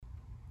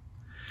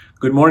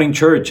Good morning,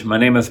 church. My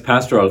name is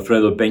Pastor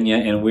Alfredo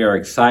Peña, and we are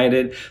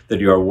excited that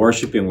you are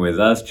worshiping with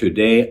us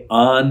today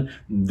on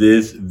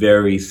this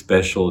very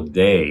special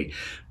day,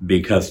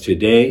 because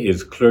today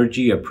is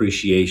Clergy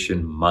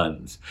Appreciation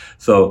Month.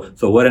 So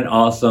what an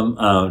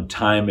awesome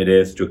time it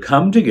is to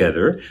come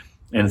together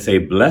and say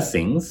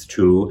blessings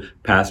to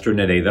Pastor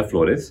Nereida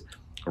Flores,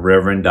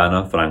 Reverend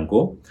Dana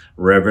Franco,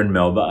 Reverend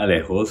Melba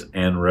Alejos,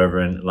 and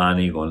Reverend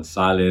Lani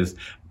Gonzalez.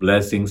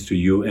 Blessings to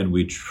you, and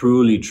we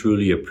truly,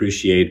 truly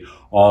appreciate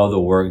all the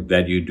work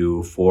that you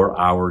do for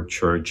our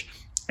church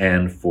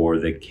and for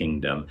the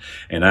kingdom.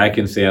 And I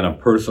can say on a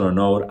personal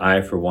note,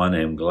 I, for one,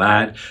 am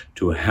glad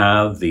to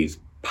have these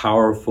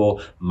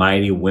powerful,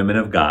 mighty women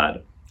of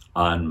God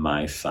on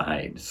my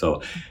side.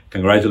 So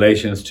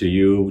congratulations to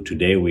you.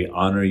 Today we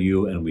honor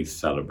you and we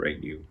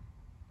celebrate you.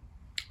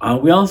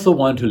 We also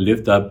want to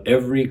lift up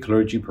every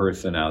clergy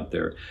person out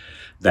there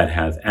that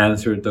has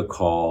answered the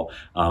call,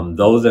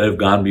 those that have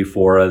gone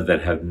before us,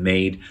 that have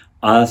made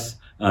us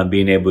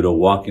being able to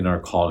walk in our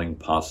calling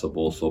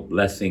possible. So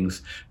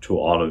blessings to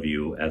all of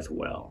you as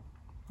well.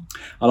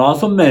 I'll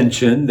also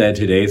mention that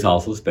today is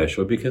also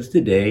special because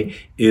today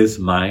is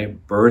my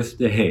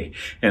birthday.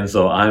 And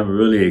so I'm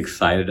really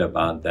excited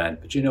about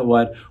that. But you know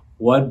what?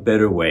 What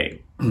better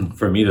way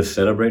for me to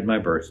celebrate my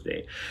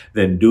birthday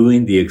than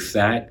doing the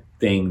exact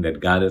thing that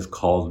God has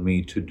called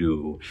me to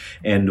do,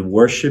 and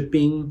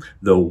worshiping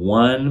the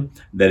one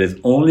that is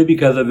only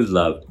because of his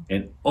love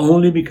and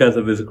only because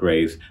of his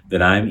grace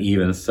that I'm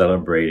even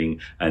celebrating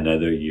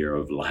another year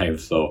of life.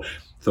 So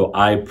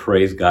I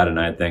praise God and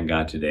I thank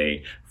God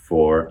today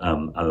for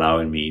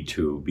allowing me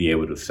to be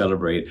able to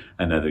celebrate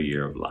another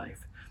year of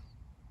life.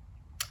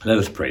 Let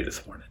us pray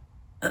this morning.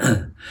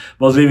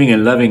 Most living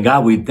and loving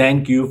God, we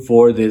thank you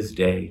for this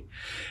day.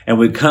 And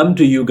we come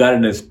to you, God,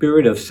 in a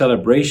spirit of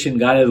celebration,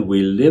 God, as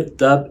we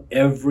lift up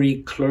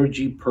every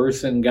clergy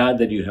person, God,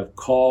 that you have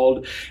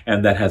called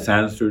and that has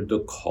answered the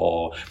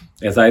call.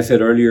 As I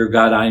said earlier,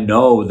 God, I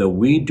know that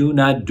we do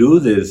not do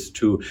this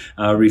to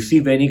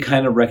receive any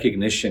kind of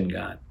recognition,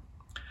 God.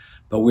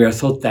 But we are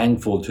so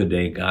thankful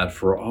today, God,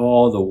 for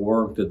all the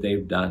work that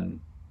they've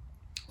done,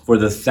 for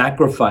the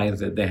sacrifice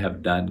that they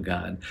have done,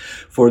 God,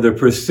 for their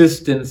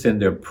persistence in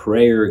their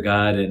prayer,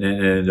 God, and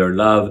their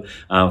love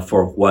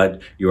for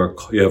what you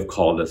have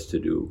called us to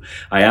do.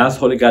 I ask,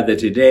 Holy God, that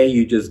today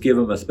you just give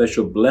them a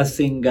special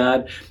blessing,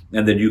 God,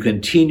 and that you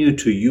continue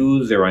to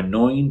use their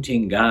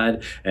anointing,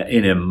 God,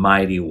 in a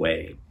mighty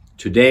way.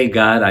 Today,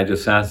 God, I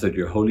just ask that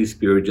your Holy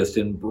Spirit just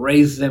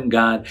embrace them,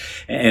 God,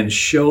 and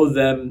show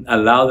them,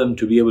 allow them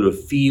to be able to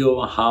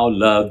feel how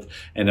loved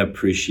and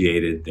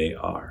appreciated they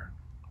are.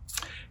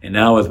 And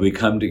now as we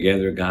come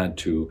together, God,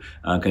 to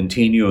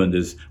continue in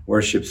this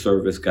worship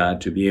service,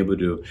 God, to be able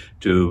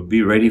to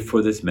be ready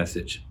for this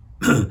message,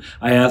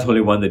 I ask,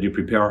 Holy One, that you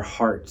prepare our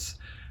hearts,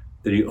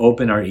 that you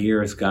open our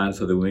ears, God,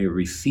 so that we may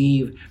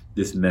receive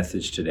this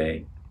message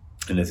today.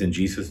 And it's in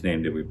Jesus'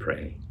 name that we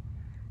pray.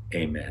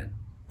 Amen.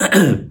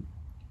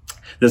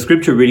 The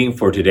scripture reading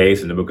for today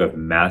is in the book of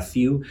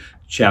Matthew,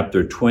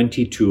 chapter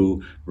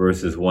 22,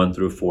 verses 1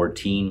 through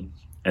 14.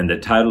 And the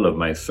title of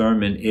my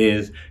sermon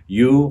is,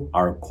 You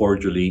Are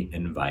Cordially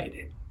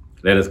Invited.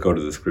 Let us go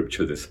to the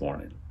scripture this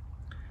morning.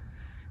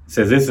 It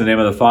says this in the name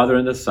of the Father,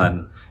 and the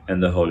Son,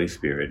 and the Holy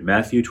Spirit.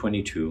 Matthew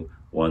 22,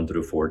 1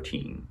 through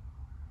 14.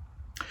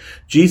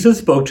 Jesus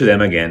spoke to them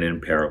again in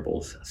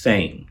parables,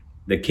 saying,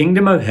 The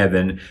kingdom of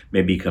heaven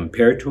may be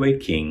compared to a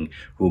king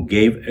who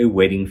gave a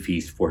wedding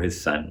feast for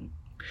his son.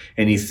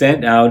 And he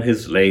sent out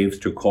his slaves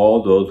to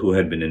call those who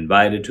had been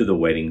invited to the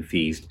wedding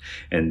feast,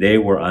 and they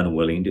were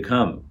unwilling to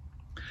come.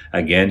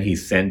 Again, he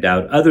sent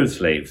out other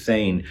slaves,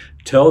 saying,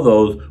 Tell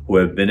those who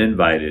have been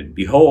invited,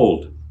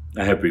 Behold,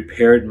 I have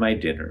prepared my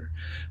dinner.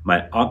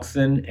 My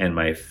oxen and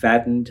my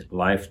fattened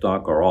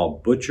livestock are all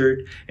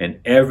butchered, and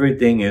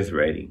everything is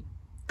ready.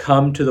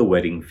 Come to the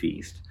wedding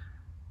feast.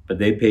 But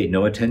they paid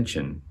no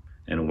attention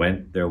and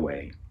went their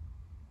way,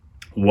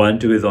 one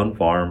to his own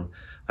farm,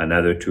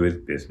 another to his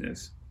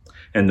business.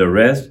 And the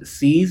rest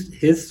seized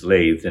his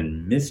slaves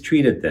and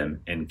mistreated them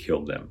and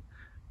killed them.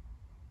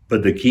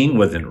 But the king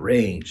was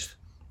enraged,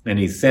 and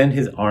he sent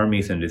his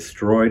armies and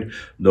destroyed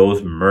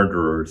those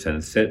murderers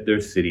and set their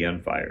city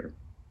on fire.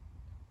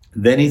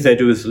 Then he said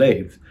to his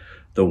slaves,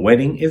 The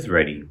wedding is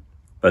ready,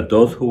 but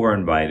those who were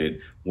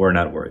invited were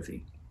not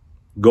worthy.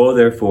 Go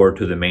therefore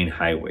to the main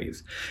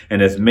highways,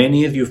 and as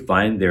many as you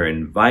find there,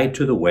 invite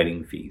to the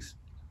wedding feast.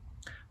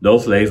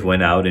 Those slaves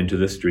went out into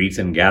the streets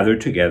and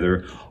gathered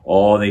together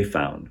all they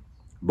found,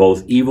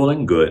 both evil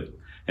and good,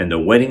 and the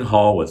wedding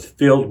hall was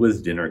filled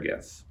with dinner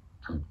guests.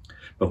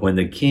 But when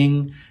the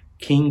king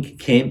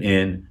came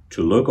in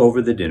to look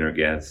over the dinner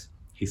guests,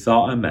 he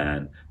saw a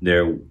man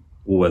there who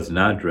was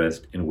not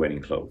dressed in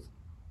wedding clothes.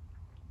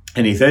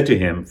 And he said to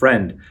him,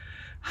 Friend,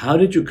 how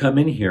did you come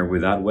in here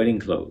without wedding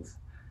clothes?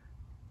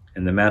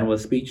 And the man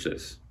was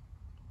speechless.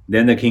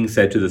 Then the king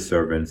said to the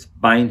servants,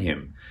 Bind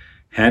him,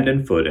 hand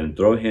and foot, and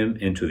throw him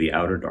into the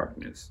outer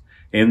darkness.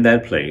 In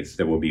that place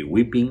there will be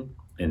weeping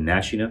and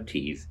gnashing of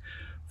teeth,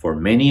 for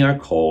many are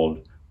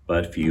called,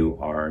 but few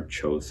are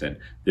chosen.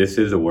 This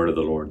is the word of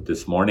the Lord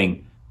this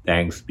morning.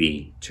 Thanks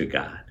be to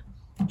God.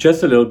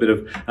 Just a little bit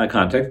of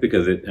context,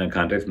 because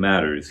context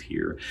matters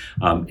here.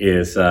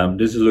 This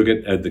is look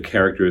at the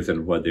characters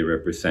and what they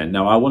represent.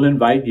 Now, I will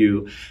invite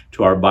you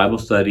to our Bible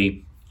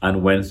study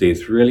on Wednesday.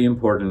 It's really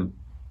important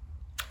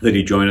that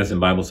you join us in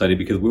Bible study,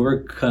 because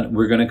we're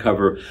going to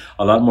cover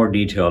a lot more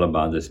detail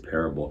about this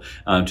parable.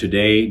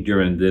 Today,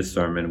 during this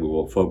sermon, we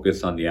will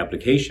focus on the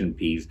application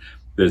piece,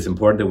 but it's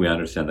important that we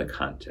understand the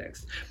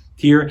context.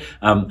 Here,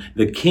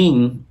 the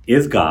king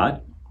is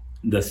God,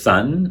 the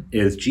son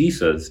is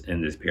Jesus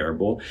in this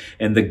parable,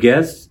 and the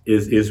guest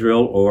is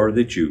Israel or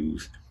the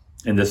Jews,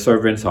 and the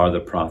servants are the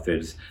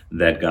prophets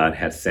that God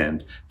has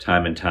sent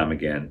time and time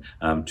again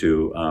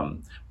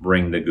to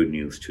bring the good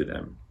news to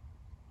them.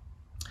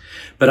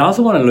 But I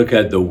also want to look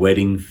at the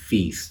wedding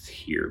feast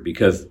here,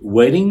 because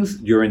weddings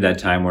during that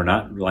time were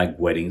not like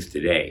weddings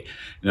today.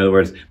 In other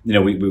words,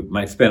 we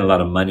might spend a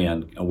lot of money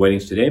on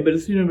weddings today, but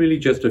it's really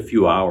just a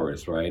few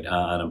hours, right,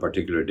 on a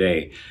particular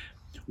day.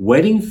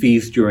 Wedding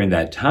feasts during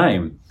that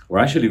time were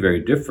actually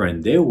very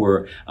different.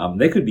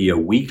 They could be a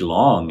week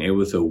long. It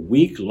was a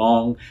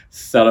week-long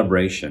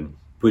celebration,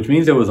 which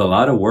means there was a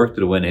lot of work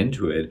that went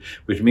into it,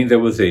 which means there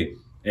was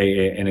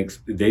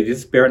they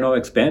just spare no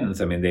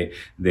expense. I mean,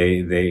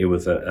 it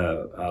was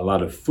a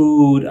lot of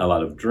food, a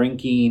lot of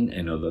drinking,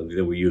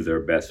 they would use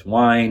their best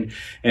wine.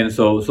 And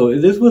so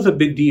this was a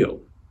big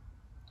deal.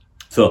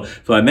 So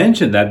I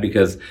mentioned that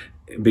because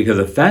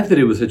the fact that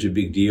it was such a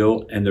big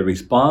deal and the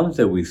response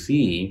that we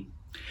see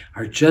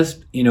are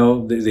just,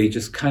 they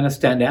just kind of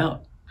stand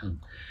out.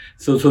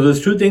 So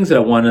there's two things that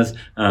I want us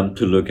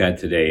to look at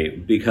today,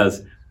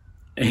 because,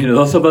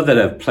 those of us that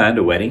have planned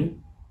a wedding,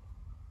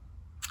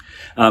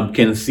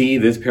 can see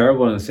this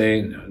parable and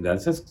say,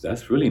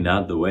 that's really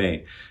not the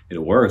way it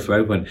works,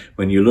 right?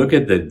 When you look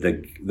at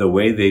the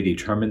way they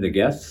determine the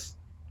guests,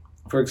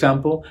 for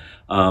example,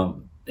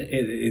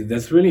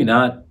 that's really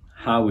not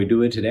how we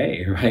do it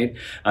today, right?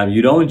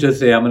 You don't just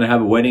say, I'm going to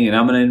have a wedding and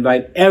I'm going to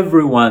invite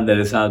everyone that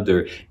is out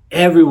there.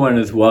 Everyone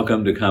is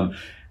welcome to come,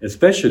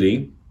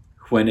 especially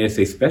when it's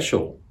a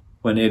special,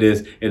 when it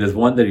is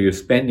one that you're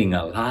spending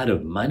a lot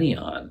of money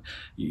on.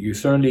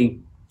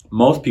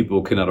 Most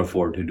people cannot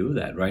afford to do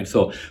that, right?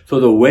 So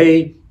the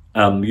way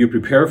you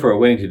prepare for a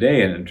wedding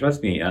today, and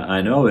trust me,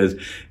 I know,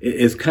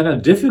 is kind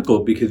of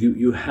difficult, because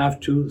you have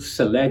to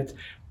select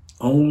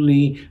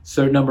only a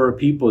certain number of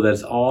people.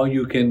 That's all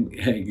you can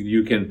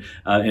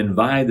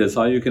invite. That's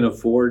all you can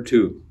afford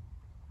to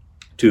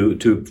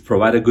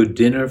provide a good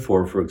dinner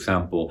for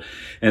example.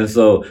 And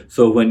so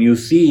when you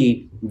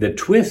see the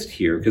twist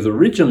here, because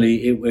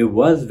originally it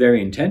was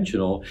very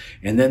intentional,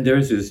 and then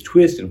there's this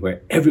twist in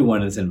where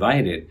everyone is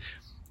invited.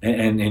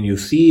 And you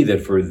see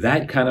that for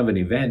that kind of an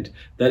event,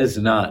 that is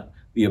not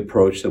the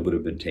approach that would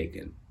have been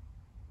taken.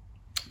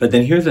 But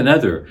then here's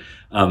another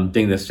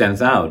thing that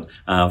stands out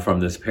from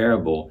this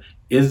parable,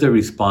 is the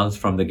response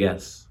from the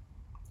guests.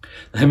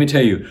 Let me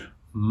tell you,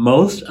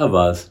 most of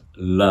us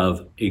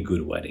love a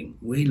good wedding.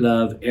 We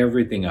love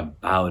everything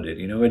about it.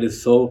 It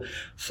is so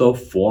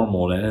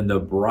formal, and the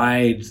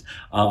brides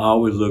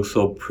always look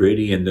so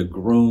pretty, and the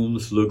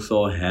grooms look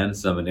so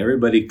handsome, and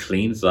everybody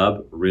cleans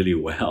up really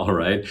well,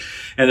 right?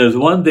 And there's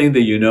one thing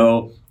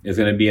that is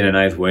going to be in a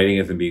nice wedding.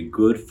 It's going to be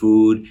good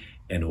food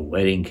and a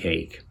wedding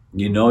cake.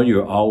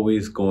 You're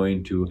always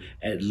going to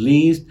at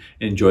least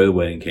enjoy the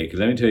wedding cake. Because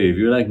let me tell you, if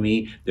you're like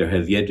me, there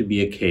has yet to be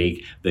a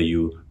cake that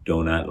you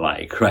do not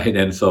like, right?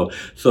 And so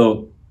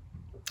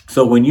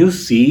when you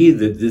see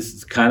that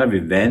this kind of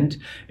event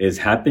is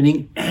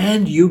happening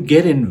and you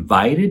get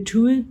invited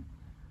to it,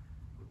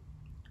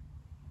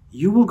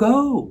 you will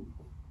go.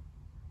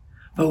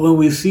 But when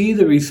we see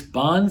the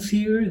response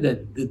here,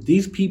 that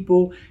these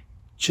people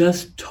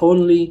just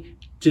totally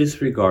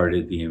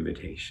disregarded the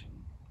invitation.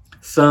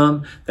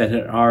 Some that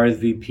had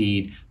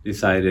RSVP'd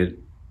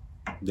decided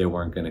they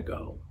weren't going to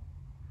go.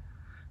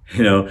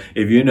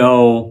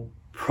 If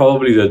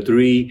probably the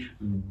three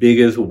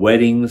biggest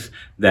weddings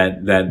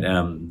that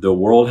the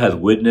world has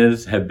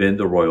witnessed have been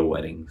the royal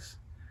weddings.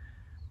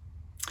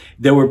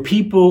 There were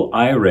people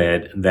I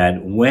read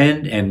that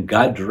went and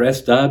got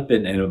dressed up,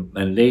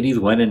 and ladies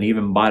went and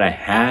even bought a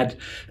hat,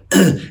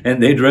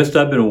 and they dressed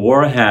up and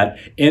wore a hat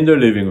in their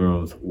living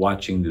rooms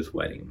watching this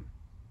wedding.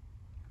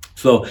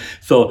 So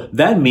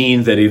that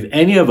means that if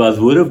any of us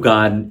would have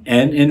gotten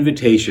an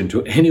invitation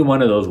to any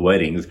one of those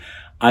weddings,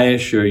 I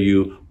assure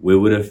you, we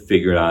would have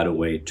figured out a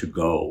way to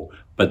go.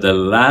 But the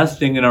last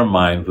thing in our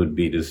mind would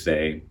be to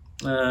say,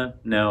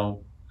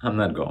 no, I'm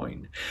not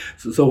going.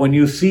 So when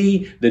you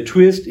see the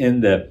twist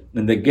in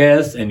the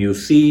guests, and you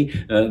see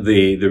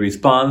the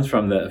response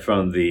from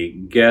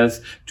the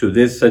guests to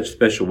this such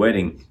special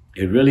wedding,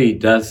 it really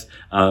does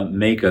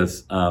make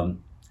us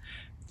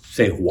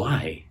say,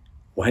 why?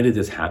 Why did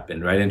this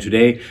happen, right? And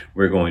today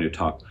we're going to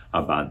talk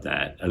about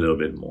that a little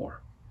bit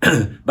more.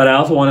 But I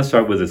also want to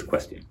start with this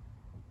question.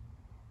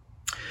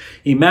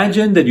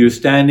 Imagine that you're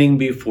standing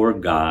before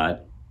God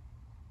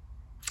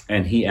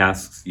and he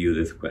asks you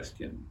this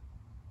question.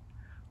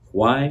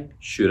 Why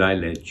should I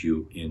let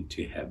you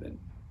into heaven?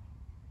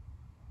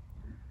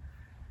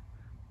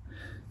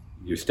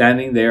 You're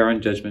standing there on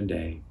Judgment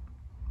Day,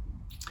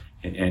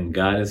 and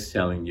God is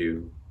telling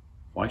you,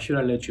 why should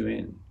I let you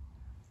in?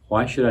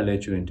 Why should I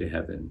let you into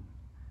heaven?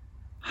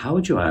 How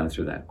would you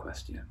answer that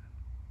question?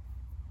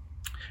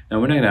 Now,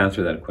 we're not going to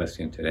answer that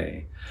question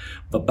today,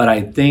 but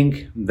I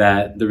think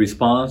that the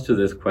response to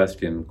this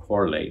question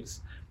correlates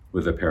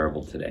with the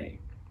parable today.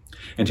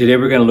 And today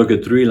we're going to look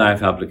at 3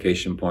 life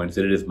application points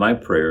that it is my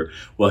prayer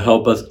will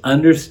help us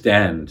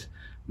understand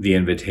the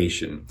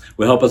invitation,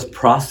 will help us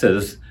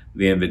process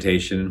the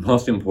invitation, and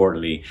most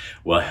importantly,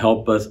 will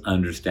help us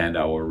understand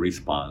our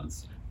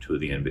response to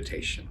the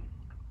invitation.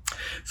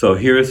 So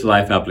here's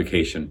life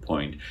application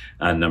point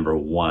number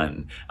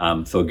 1.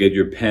 So get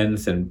your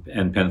pens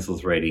and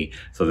pencils ready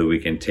so that we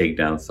can take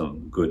down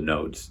some good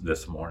notes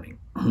this morning.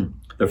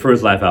 The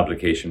first life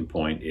application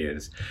point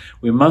is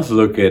we must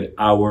look at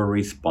our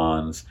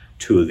response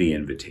to the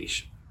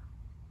invitation.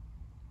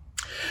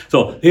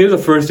 So here's the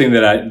first thing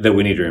that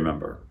we need to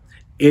remember.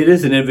 It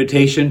is an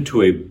invitation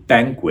to a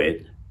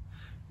banquet,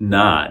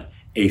 not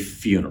a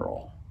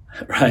funeral,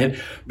 right?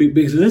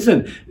 Because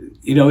listen,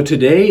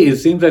 today it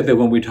seems like that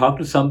when we talk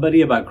to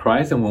somebody about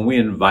Christ and when we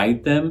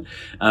invite them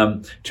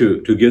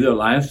to give their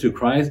lives to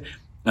Christ,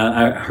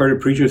 I heard a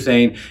preacher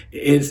saying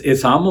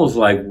it's almost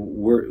like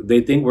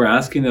they think we're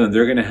asking them,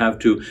 they're going to have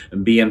to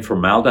be in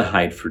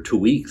formaldehyde for 2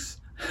 weeks.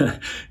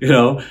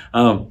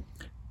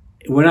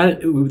 We're not.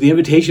 The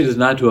invitation is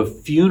not to a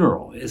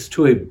funeral; it's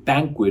to a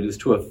banquet, it's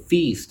to a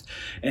feast.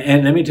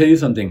 And let me tell you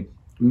something.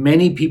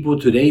 Many people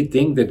today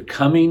think that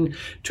coming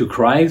to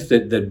Christ,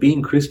 that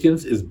being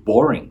Christians is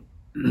boring.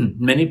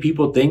 Many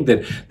people think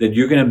that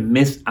you're going to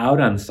miss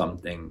out on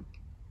something.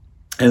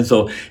 And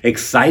so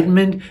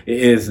excitement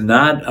is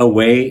not a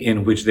way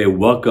in which they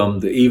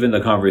welcome even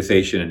the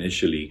conversation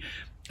initially,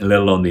 let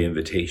alone the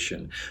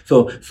invitation.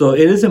 So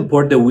it is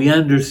important that we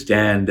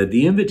understand that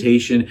the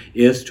invitation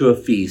is to a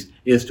feast,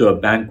 is to a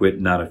banquet,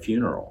 not a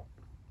funeral.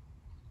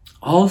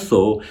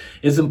 Also,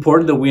 it's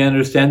important that we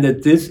understand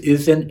that this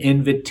is an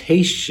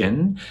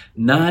invitation,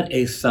 not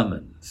a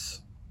summons.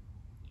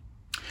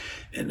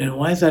 And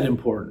why is that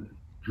important?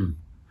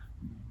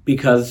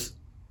 Because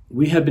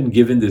we have been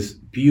given this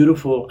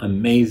beautiful,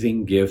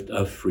 amazing gift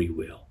of free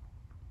will.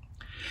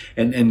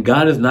 And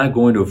God is not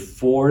going to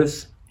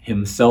force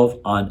himself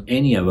on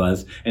any of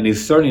us, and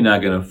he's certainly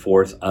not going to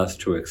force us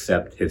to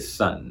accept his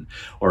son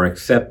or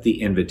accept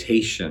the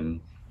invitation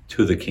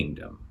to the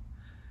kingdom.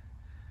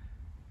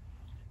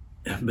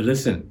 But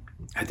listen,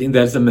 I think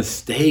that's a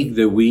mistake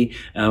that we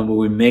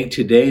make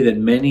today, that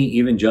many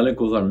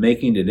evangelicals are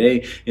making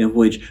today, in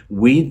which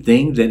we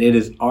think that it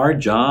is our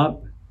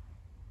job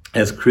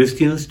as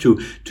Christians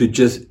to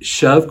just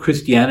shove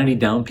Christianity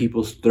down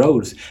people's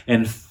throats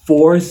and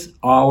force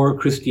our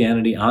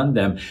Christianity on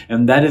them.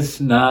 And that is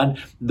not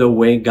the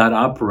way God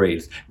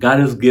operates. God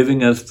is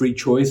giving us free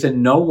choice,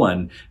 and no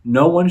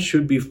one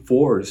should be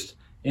forced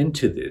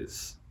into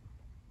this.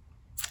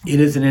 It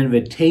is an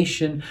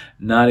invitation,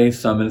 not a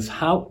summons.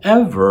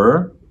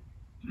 However,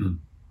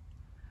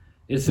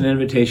 it's an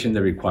invitation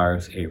that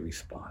requires a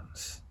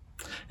response.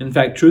 In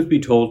fact, truth be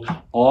told,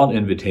 all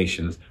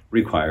invitations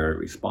require a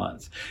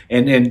response.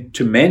 And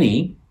to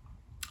many,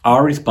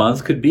 our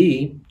response could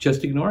be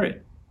just ignore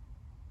it.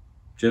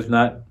 Just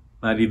not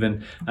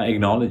even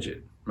acknowledge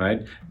it,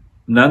 right?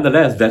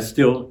 Nonetheless, that's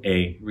still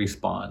a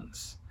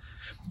response.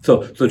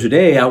 So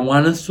today I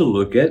want us to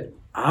look at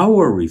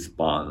our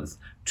response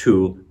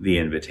to the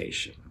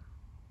invitation.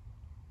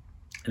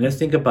 And let's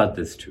think about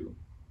this too.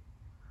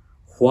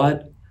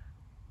 What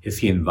is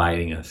he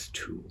inviting us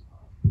to?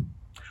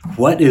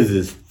 What is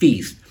this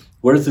feast?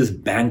 What does this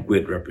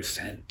banquet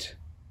represent?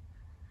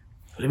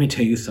 Let me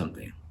tell you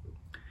something.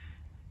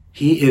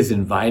 He is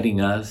inviting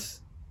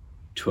us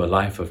to a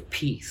life of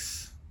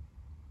peace.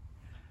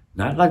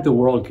 Not like the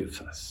world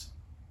gives us,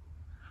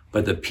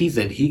 but the peace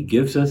that he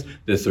gives us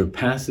that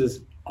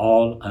surpasses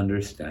all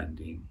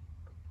understanding.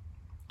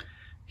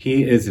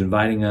 He is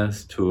inviting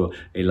us to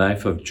a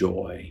life of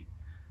joy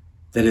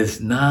that is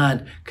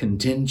not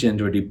contingent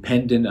or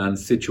dependent on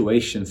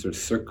situations or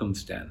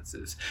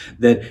circumstances.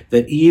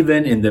 That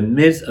even in the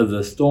midst of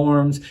the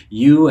storms,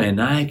 you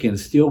and I can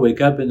still wake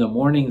up in the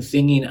morning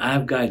singing,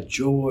 I've got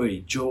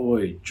joy,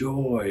 joy,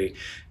 joy,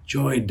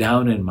 joy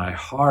down in my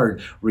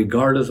heart,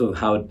 regardless of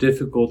how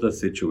difficult the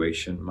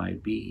situation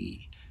might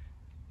be.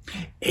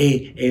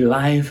 A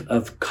life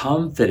of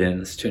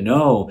confidence to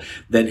know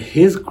that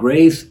his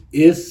grace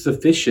is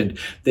sufficient,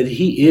 that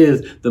he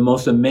is the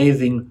most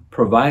amazing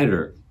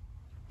provider,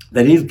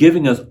 that he's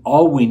giving us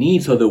all we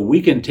need so that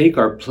we can take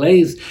our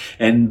place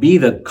and be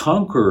the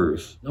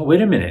conquerors. No,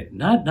 wait a minute.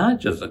 Not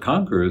just the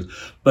conquerors,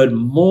 but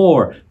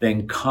more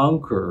than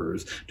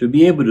conquerors. To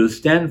be able to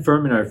stand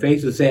firm in our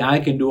faith, to say, I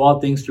can do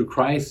all things through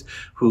Christ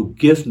who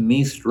gives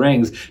me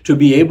strength. To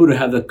be able to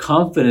have the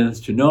confidence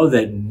to know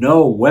that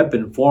no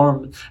weapon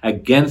formed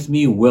against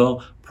me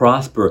will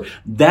prosper.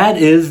 That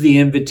is the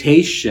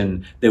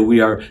invitation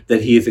that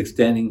he is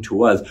extending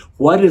to us.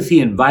 What is he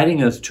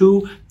inviting us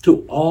to?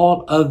 To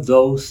all of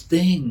those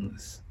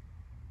things.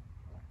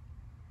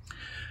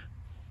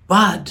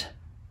 But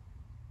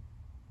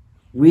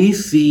we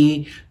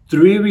see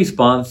three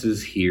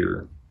responses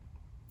here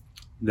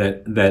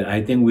that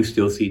I think we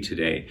still see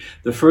today.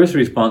 The first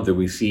response that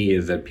we see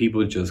is that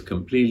people just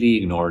completely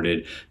ignored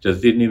it,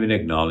 just didn't even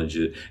acknowledge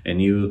it. And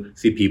you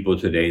see people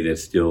today that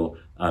still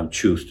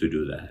choose to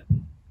do that.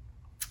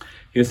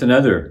 Here's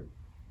another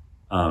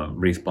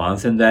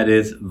response, and that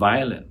is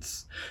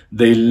violence.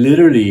 They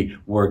literally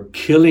were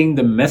killing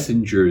the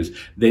messengers.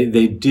 They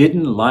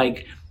didn't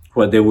like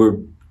what they were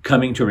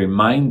coming to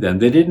remind them.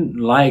 They didn't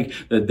like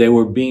that they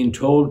were being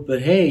told,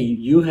 but hey,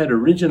 you had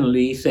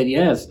originally said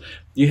yes.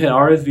 You had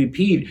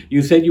RSVP'd.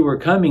 You said you were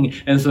coming,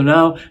 and so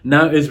now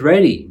it's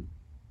ready.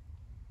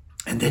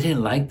 And they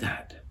didn't like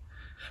that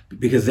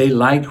because they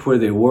liked where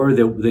they were.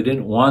 They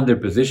didn't want their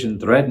position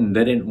threatened.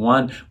 They didn't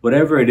want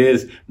whatever it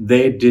is.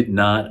 They did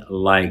not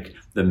like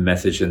the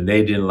message, and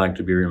they didn't like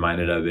to be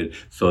reminded of it.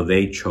 So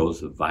they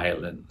chose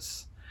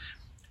violence.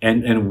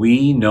 And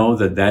we know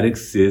that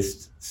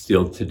exists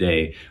still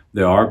today.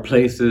 There are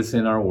places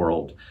in our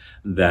world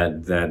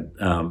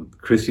that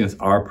Christians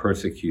are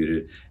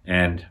persecuted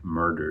and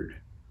murdered.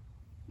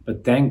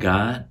 But thank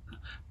God,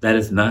 that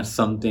is not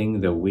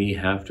something that we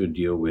have to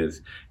deal with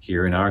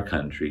here in our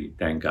country,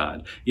 thank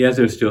God. Yes,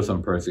 there's still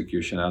some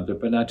persecution out there,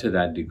 but not to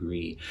that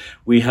degree.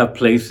 We have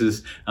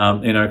places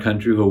in our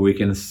country where we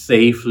can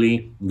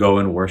safely go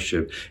and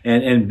worship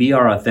and be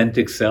our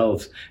authentic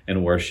selves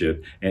and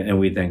worship, and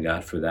we thank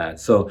God for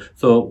that. So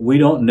we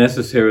don't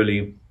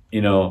necessarily,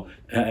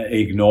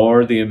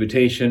 ignore the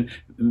invitation.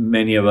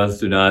 Many of us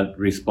do not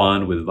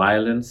respond with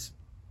violence.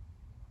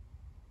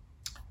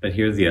 But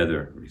here's the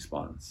other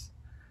response.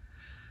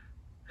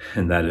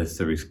 And that is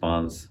the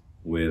response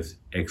with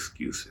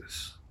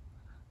excuses.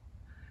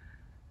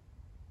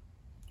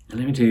 And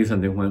let me tell you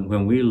something.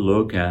 When we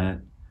look at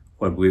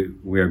what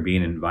we are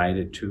being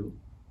invited to,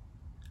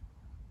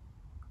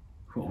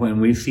 when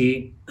we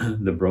see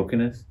the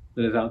brokenness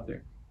that is out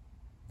there,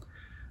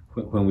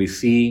 when we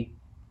see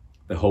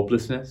the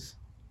hopelessness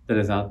that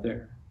is out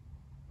there,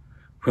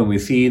 when we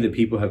see that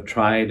people have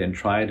tried and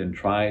tried and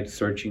tried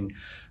searching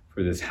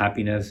for this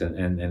happiness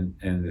and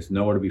there's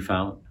nowhere to be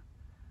found,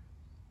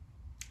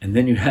 and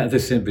then you have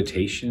this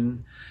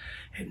invitation,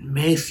 it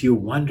makes you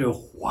wonder,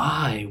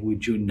 why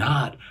would you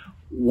not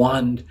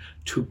want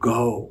to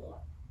go?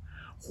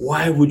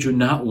 Why would you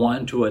not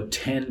want to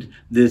attend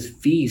this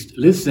feast?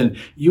 Listen,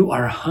 you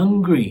are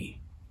hungry.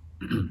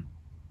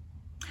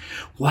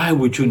 Why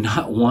would you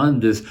not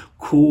want this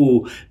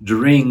cool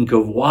drink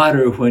of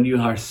water when you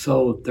are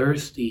so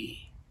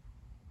thirsty?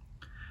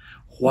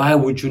 Why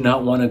would you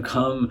not want to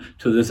come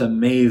to this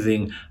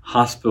amazing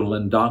hospital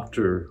and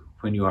doctor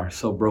when you are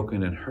so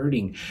broken and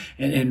hurting?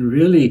 And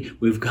really,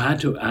 we've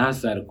got to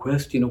ask that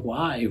question,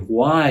 why?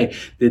 Why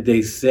did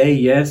they say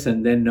yes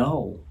and then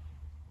no?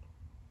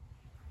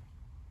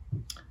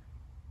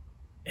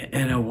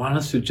 And I want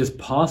us to just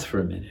pause for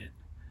a minute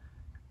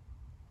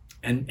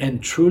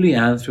and truly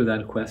answer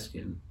that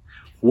question.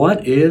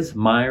 What is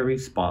my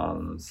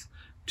response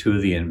to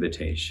the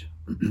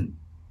invitation?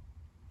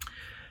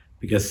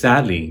 Because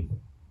sadly,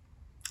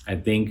 I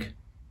think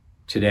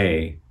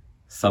today,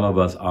 some of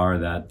us are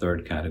that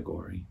third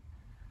category,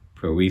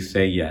 where we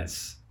say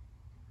yes,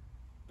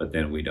 but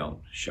then we don't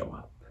show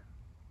up.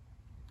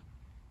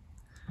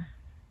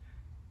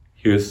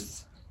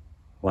 Here's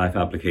life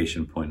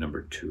application point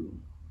number 2.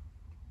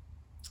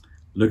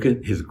 Look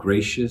at his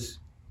gracious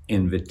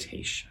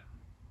invitation.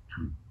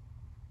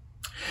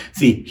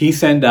 See, he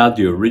sent out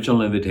the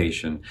original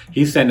invitation.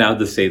 He sent out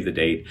the save the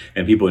date,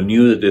 and people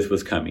knew that this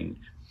was coming.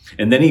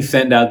 And then he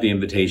sent out the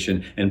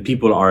invitation, and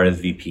people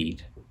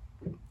RSVP'd.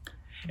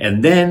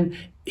 And then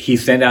he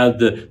sent out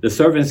the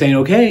servant saying,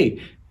 okay,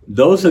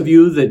 those of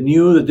you that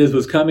knew that this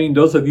was coming,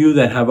 those of you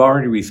that have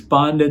already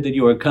responded that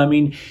you are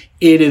coming,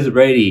 it is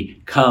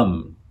ready,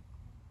 come.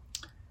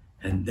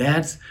 And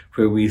that's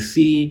where we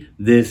see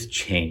this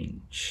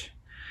change.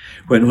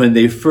 When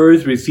they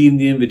first received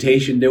the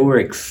invitation, they were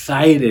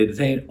excited,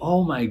 saying,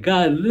 oh my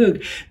God,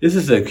 look, this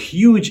is a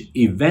huge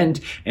event,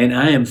 and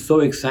I am so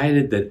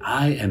excited that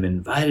I am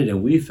invited,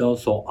 and we felt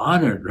so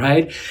honored,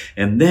 right?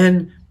 And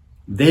then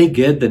they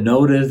get the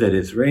notice that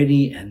it's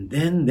ready, and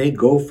then they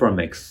go from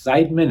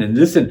excitement. And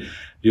listen,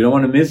 you don't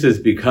want to miss this,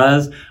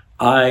 because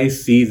I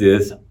see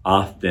this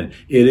often.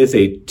 It is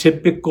a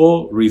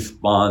typical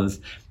response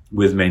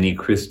with many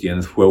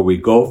Christians, where we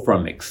go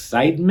from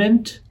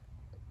excitement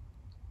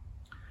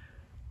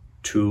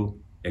to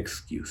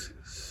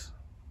excuses.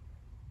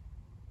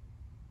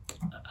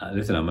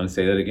 Listen, I'm going to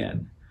say that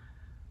again.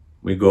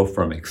 We go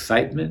from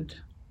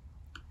excitement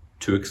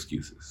to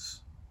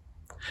excuses.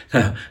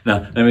 Now,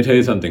 let me tell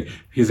you something.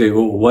 You say,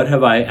 well, what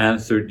have I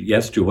answered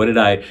yes to? What did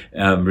I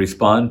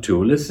respond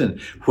to? Listen,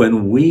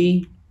 when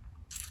we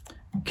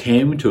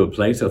came to a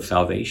place of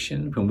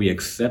salvation, when we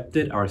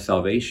accepted our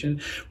salvation,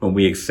 when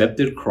we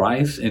accepted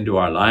Christ into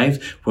our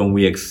lives, when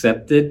we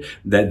accepted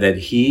that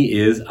He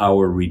is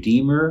our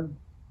Redeemer,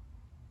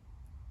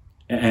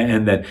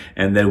 and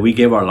that we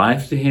gave our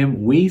lives to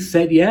Him, we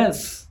said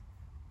yes.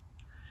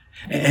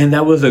 And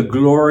that was a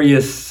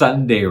glorious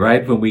Sunday,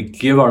 right? When we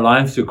give our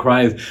lives to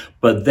Christ.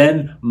 But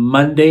then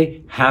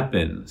Monday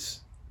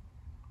happens.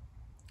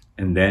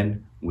 And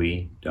then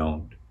we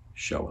don't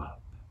show up.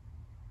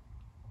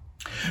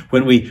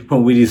 When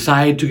we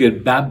decide to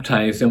get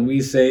baptized and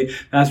we say,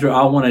 Pastor,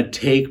 I want to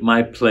take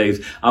my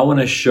place. I want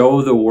to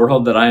show the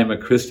world that I am a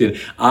Christian.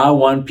 I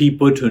want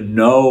people to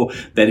know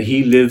that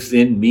He lives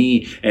in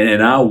me.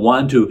 And I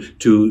want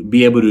to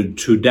be able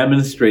to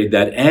demonstrate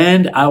that.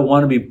 And I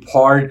want to be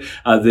part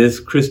of this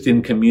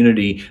Christian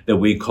community that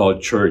we call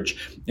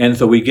church. And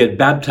so we get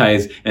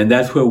baptized, and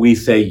that's where we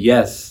say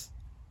yes.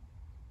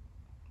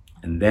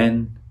 And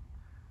then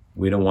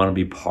we don't want to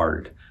be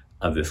part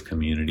of this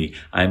community.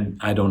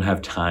 I don't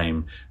have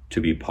time to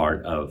be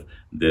part of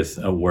this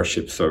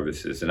worship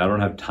services, and I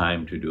don't have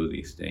time to do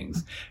these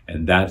things.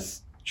 And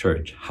that's,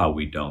 church, how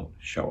we don't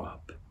show up.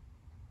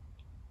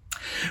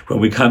 When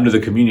we come to the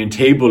communion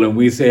table and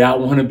we say, I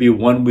want to be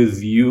one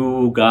with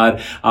you,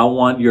 God. I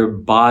want your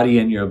body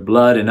and your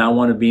blood, and I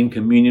want to be in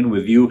communion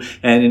with you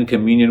and in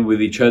communion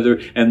with each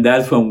other. And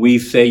that's when we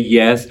say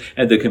yes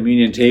at the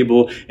communion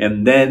table.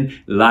 And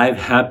then life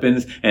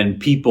happens and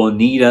people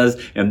need us,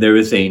 and there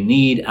is a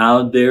need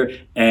out there,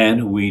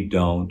 and we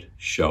don't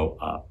show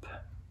up.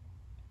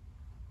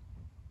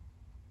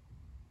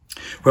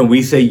 When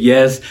we say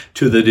yes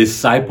to the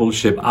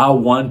discipleship, I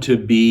want to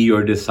be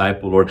your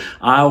disciple, Lord.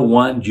 I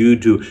want you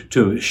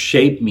to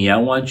shape me. I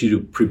want you to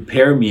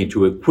prepare me,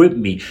 to equip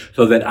me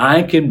so that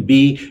I can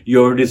be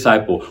your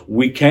disciple.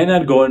 We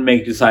cannot go and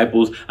make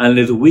disciples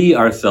unless we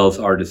ourselves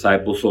are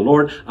disciples. So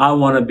Lord, I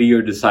want to be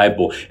your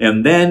disciple.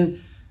 And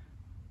then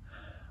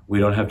we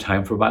don't have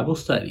time for Bible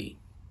study.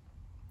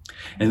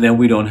 And then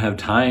we don't have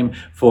time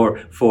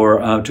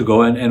to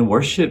go and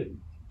worship,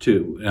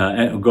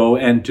 to go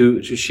and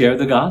to share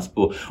the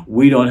gospel.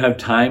 We don't have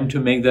time to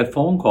make that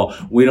phone call.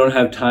 We don't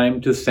have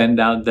time to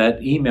send out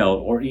that email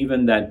or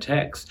even that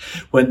text.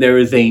 When there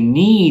is a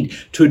need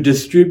to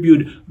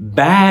distribute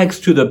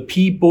bags to the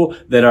people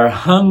that are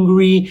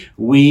hungry,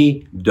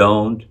 we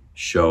don't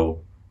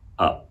show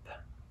up.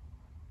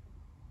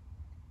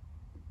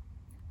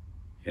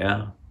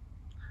 Yeah,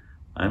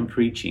 I'm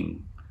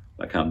preaching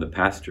like I'm the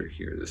pastor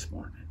here this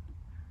morning.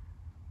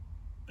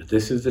 But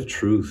this is the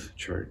truth,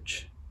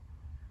 church.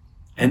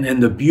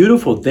 And the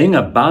beautiful thing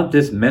about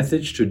this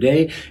message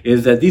today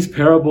is that these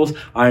parables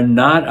are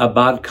not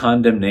about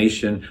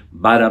condemnation,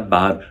 but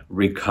about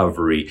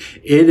recovery.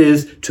 It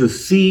is to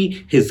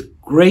see His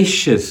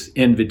gracious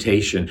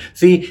invitation.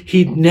 See,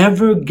 He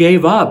never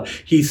gave up.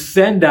 He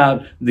sent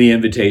out the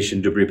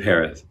invitation to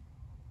prepare us.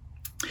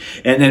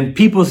 And then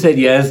people said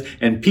yes,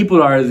 and people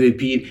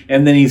RSVP'd,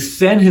 and then He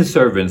sent His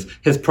servants,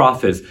 His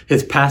prophets,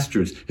 His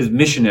pastors, His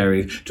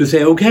missionaries to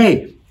say,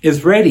 okay,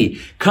 it's ready,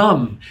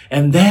 come.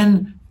 And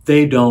then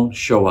they don't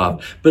show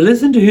up. But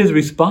listen to His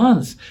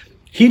response.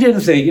 He didn't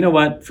say, you know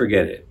what,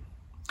 forget it.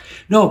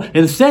 No,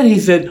 instead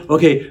He said,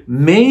 okay,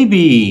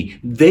 maybe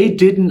they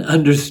didn't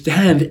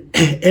understand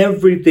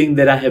everything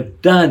that I have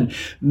done.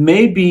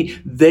 Maybe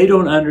they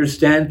don't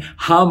understand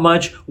how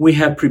much we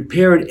have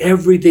prepared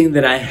everything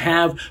that I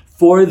have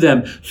for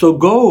them. So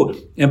go,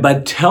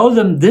 but tell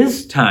them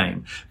this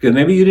time, because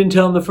maybe you didn't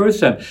tell them the first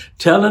time.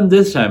 Tell them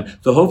this time.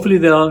 So hopefully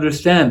they'll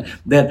understand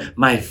that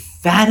my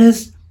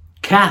fattest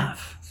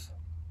calf,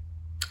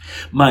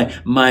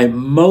 my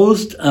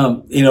most,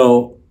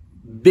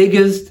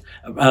 biggest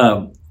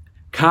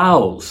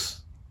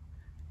cows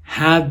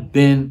have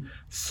been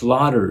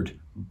slaughtered,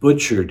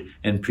 butchered,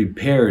 and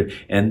prepared.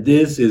 And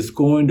this is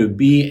going to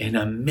be an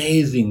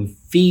amazing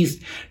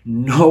feast.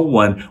 No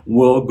one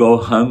will go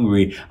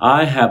hungry.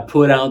 I have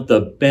put out the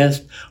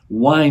best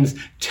wines.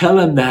 Tell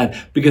them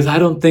that, because I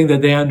don't think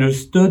that they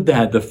understood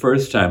that the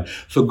first time.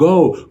 So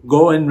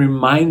go and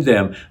remind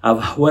them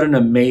of what an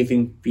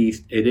amazing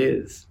feast it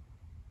is.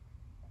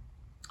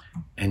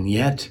 And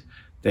yet,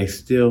 they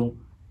still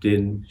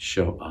didn't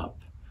show up.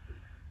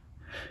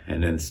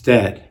 And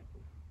instead,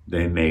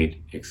 they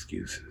made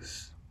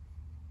excuses.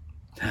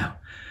 Now,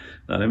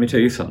 let me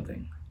tell you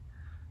something.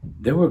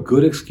 There were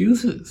good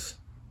excuses.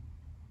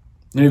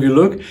 And if you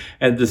look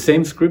at the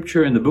same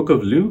scripture in the book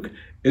of Luke,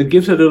 it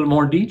gives a little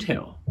more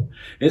detail.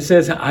 It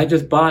says, I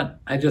just bought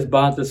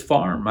this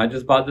farm. I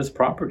just bought this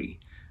property.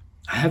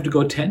 I have to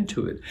go tend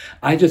to it.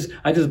 I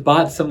just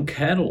bought some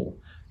cattle,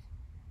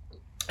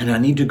 and I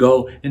need to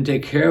go and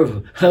take care of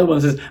them. Another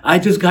one says, I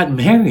just got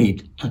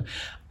married.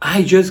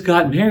 I just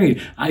got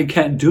married. I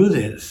can't do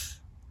this.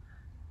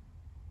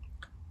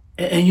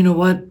 And you know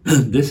what?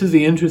 This is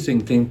the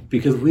interesting thing,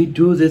 because we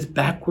do this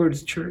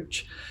backwards,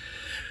 church.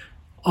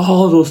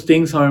 All those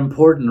things are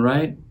important,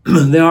 right?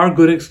 There are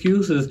good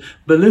excuses.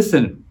 But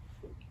listen,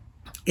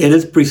 it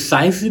is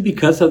precisely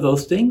because of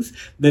those things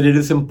that it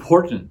is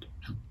important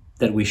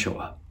that we show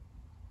up.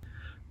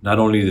 Not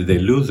only did they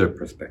lose their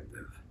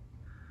perspective,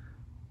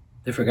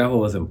 they forgot what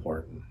was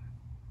important.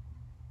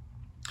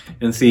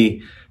 And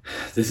see,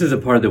 this is a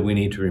part that we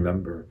need to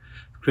remember.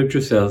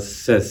 Scripture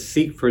says,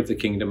 seek first the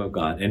kingdom of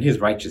God and His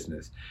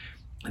righteousness,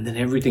 and then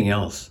everything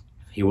else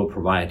He will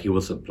provide, He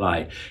will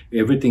supply.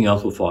 Everything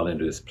else will fall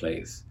into His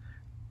place.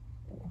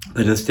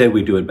 But instead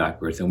we do it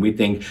backwards, and we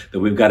think that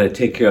we've got to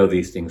take care of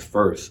these things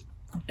first,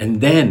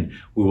 and then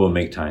we will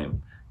make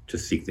time to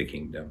seek the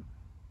kingdom.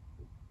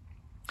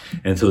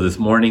 And so this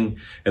morning,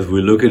 as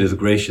we look at his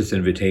gracious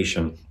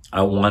invitation,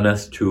 I want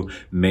us to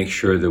make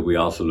sure that we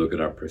also look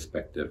at our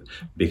perspective,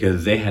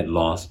 because they had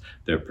lost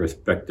their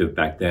perspective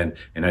back then,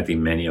 and I think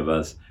many of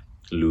us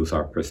lose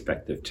our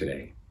perspective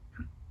today.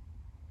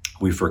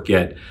 We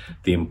forget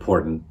the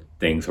important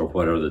things, or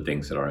what are the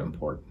things that are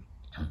important.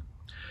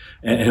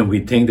 And we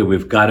think that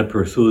we've got to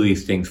pursue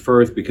these things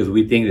first, because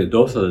we think that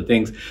those are the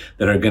things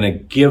that are going to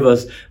give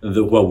us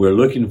what we're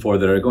looking for,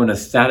 that are going to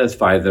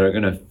satisfy, that are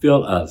going to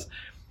fill us.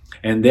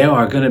 And there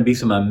are going to be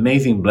some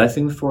amazing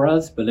blessings for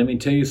us. But let me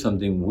tell you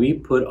something. We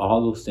put all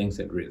those things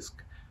at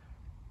risk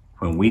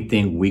when we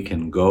think we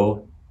can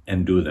go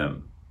and do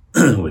them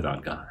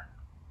without God.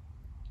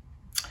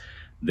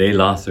 They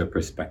lost their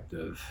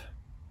perspective.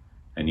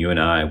 And you and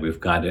I,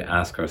 we've got to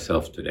ask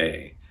ourselves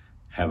today,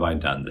 have I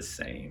done the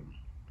same?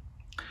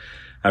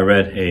 I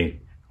read a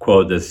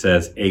quote that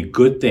says, a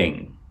good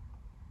thing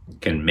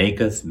can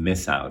make us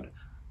miss out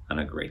on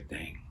a great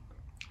thing.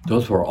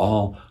 Those were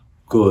all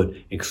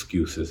good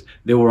excuses.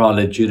 They were all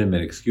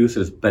legitimate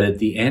excuses, but at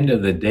the end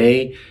of the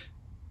day,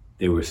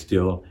 they were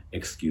still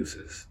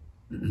excuses.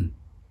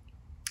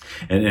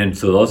 And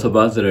so those of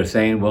us that are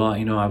saying, well,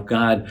 I've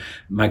got,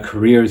 my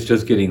career is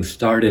just getting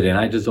started and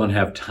I just don't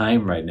have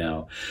time right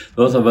now.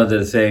 Those of us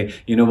that say,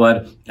 you know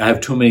what, I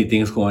have too many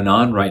things going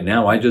on right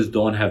now. I just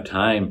don't have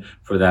time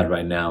for that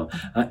right now.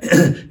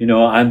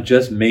 I'm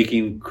just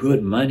making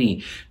good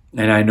money.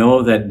 And I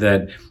know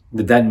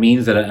that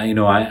means that,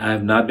 I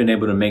have not been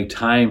able to make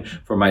time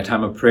for my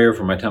time of prayer,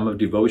 for my time of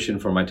devotion,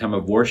 for my time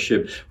of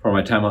worship, for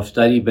my time of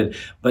study. But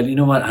you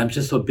know what? I'm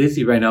just so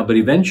busy right now. But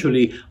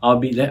eventually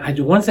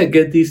once I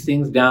get these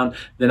things down,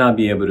 then I'll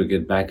be able to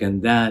get back.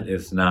 And that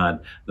is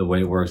not the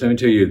way it works. Let me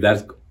tell you,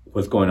 that's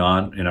what's going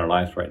on in our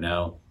lives right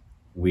now.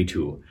 We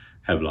too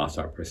have lost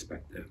our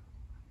perspective.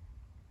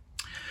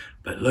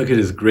 But look at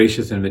his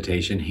gracious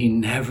invitation. He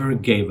never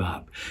gave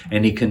up,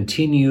 and he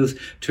continues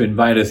to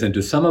invite us. And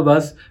to some of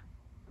us,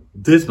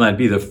 this might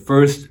be the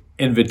first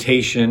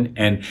invitation,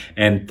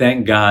 and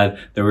thank God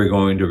that we're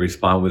going to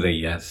respond with a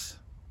yes.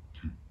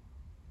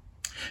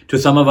 To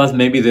some of us,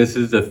 maybe this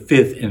is the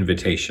fifth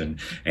invitation,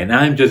 and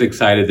I'm just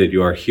excited that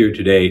you are here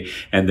today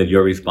and that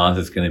your response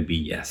is going to be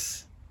yes.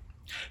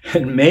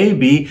 And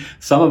maybe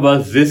some of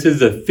us, this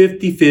is the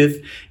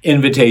 55th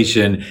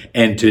invitation,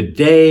 and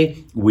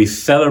today we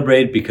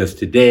celebrate because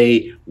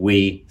today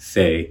we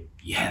say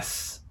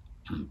yes.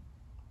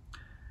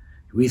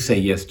 We say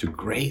yes to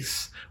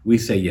grace. We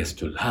say yes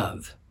to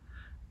love.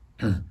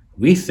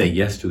 We say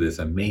yes to this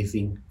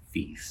amazing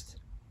feast.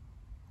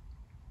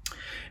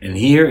 And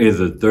here is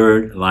the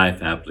third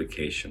life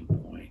application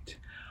point.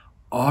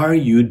 Are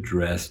you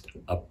dressed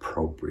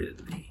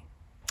appropriately?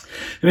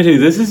 Let me tell you,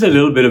 this is a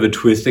little bit of a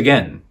twist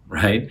again,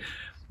 right?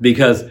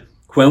 Because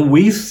when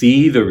we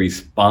see the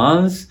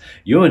response,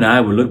 you and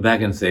I will look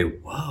back and say,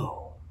 whoa,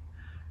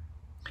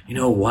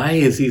 why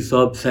is he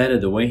so upset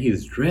at the way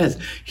he's dressed?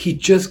 He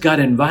just got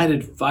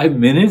invited 5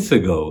 minutes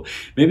ago.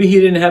 Maybe he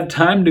didn't have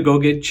time to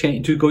go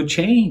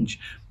change.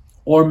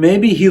 Or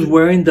maybe he's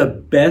wearing the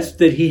best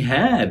that he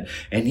had.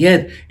 And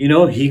yet,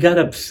 he got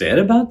upset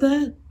about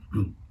that.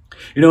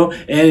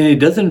 And it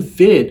doesn't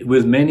fit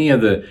with many of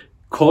the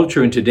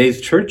culture in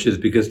today's churches,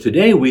 because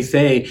today we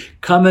say,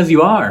 come as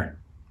you are.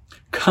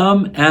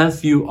 Come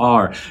as you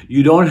are.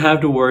 You don't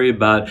have to worry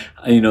about,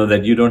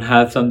 that you don't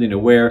have something to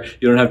wear.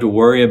 You don't have to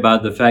worry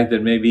about the fact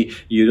that maybe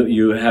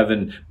you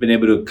haven't been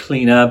able to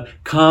clean up.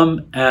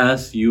 Come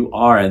as you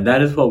are. And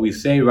that is what we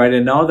say, right?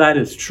 And all that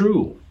is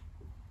true.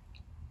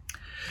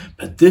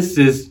 But this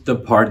is the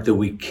part that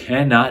we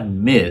cannot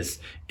miss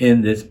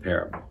in this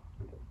parable.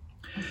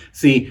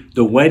 See,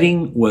 the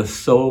wedding was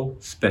so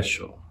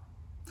special.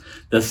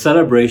 The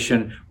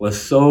celebration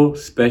was so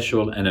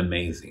special and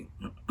amazing.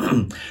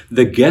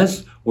 The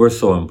guests were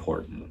so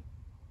important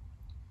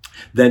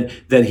that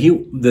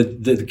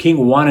the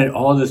king wanted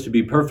all this to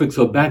be perfect.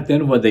 So back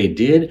then what they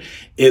did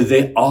is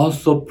they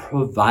also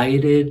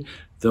provided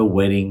the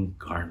wedding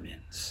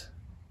garments.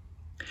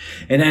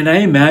 And I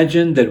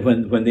imagine that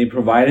when they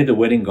provided the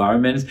wedding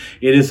garments,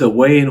 it is a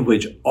way in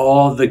which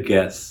all the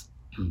guests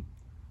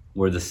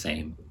were the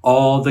same.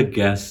 All the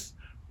guests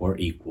were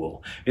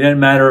equal. It didn't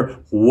matter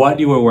what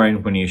you were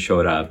wearing when you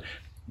showed up.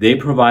 They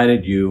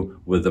provided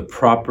you with the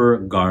proper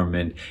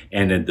garment,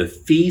 and at the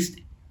feast,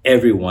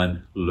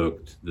 everyone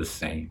looked the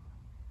same.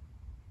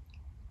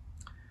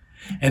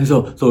 And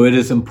so it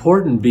is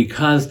important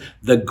because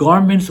the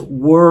garments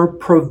were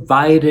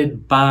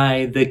provided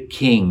by the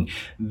king.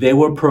 They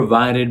were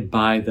provided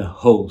by the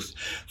host.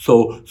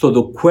 So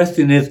the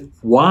question is,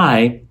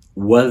 why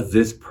was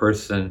this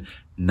person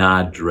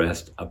not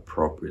dressed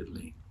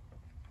appropriately?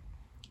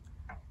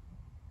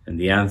 And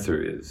the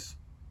answer is,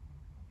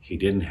 he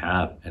didn't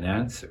have an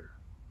answer.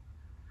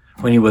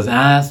 When he was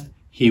asked,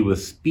 he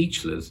was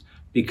speechless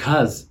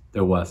because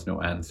there was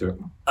no answer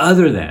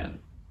other than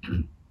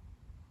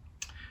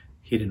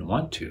he didn't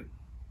want to.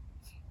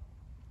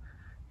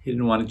 He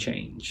didn't want to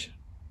change.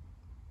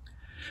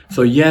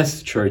 So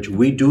yes, church,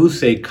 we do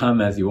say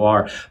come as you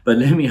are, but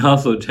let me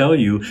also tell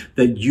you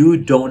that you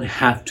don't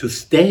have to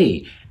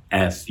stay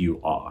as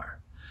you are.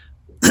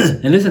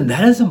 And listen,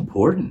 that is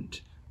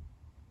important.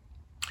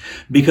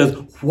 Because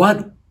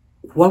what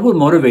would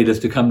motivate us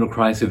to come to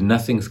Christ if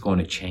nothing's going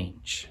to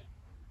change?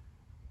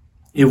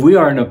 If we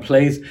are in a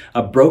place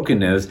of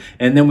brokenness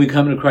and then we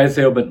come to Christ and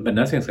say, oh, but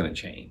nothing's going to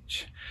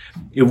change.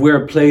 If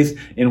we're a place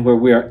in where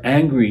we are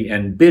angry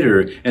and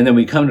bitter and then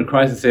we come to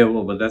Christ and say,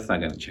 well, but that's not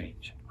going to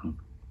change.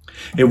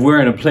 If we're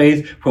in a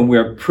place when we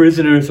are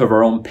prisoners of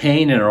our own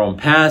pain and our own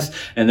past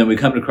and then we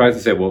come to Christ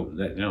and say, well,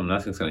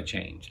 nothing's going to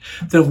change.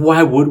 Then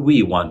why would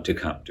we want to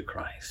come to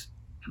Christ?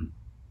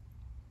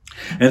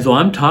 And so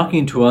I'm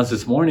talking to us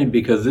this morning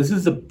because this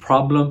is the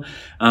problem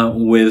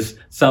with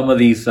some of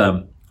these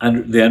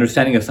the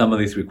understanding of some of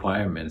these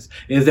requirements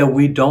is that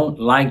we don't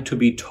like to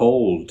be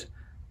told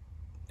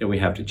that we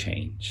have to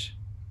change.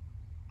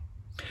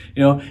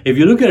 If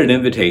you look at an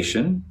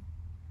invitation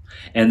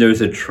and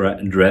there's a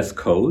dress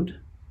code,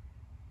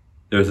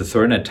 there's a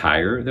certain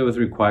attire that was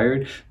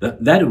required,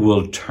 that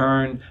will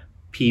turn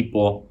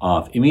people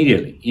off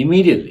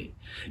immediately.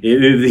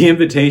 If the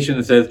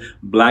invitation says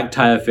black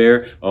tie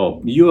affair,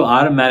 you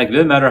automatically,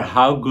 doesn't matter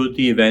how good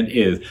the event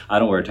is, I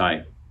don't wear a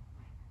tie.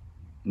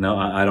 No,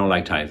 I don't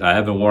like ties. I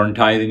haven't worn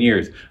ties in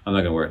years. I'm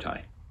not going to wear a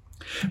tie.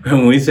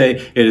 When we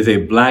say it is a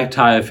black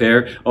tie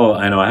affair,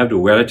 I know I have to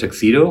wear a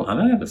tuxedo. I'm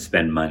not going to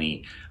spend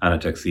money on a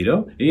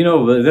tuxedo. If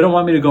they don't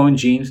want me to go in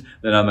jeans,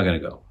 then I'm not going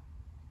to go.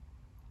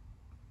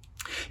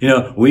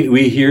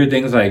 We hear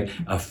things like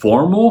a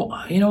formal.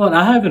 You know what?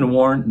 I haven't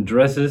worn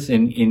dresses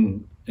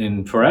in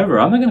forever.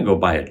 I'm not going to go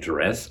buy a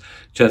dress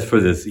just for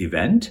this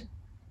event.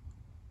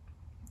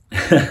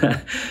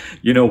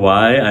 You know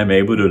why I'm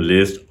able to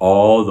list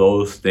all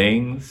those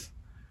things?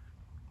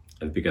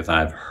 It's because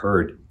I've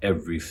heard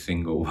every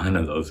single one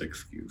of those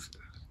excuses.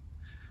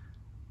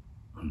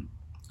 And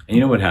you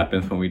know what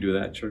happens when we do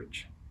that,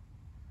 church?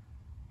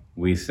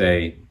 We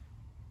say,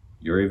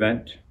 your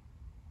event,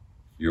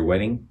 your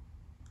wedding,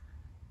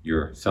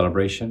 your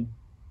celebration,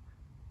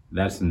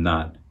 that's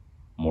not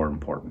more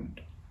important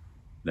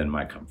than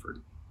my comfort.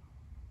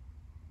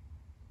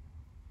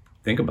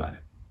 Think about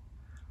it.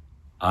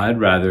 I'd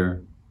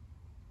rather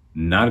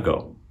not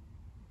go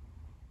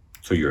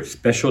to your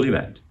special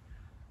event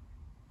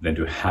than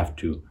to have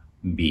to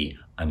be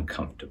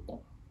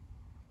uncomfortable.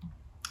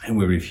 And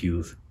we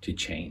refuse to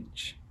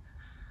change.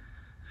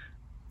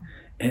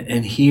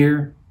 And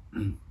here,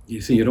 you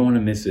see, you don't want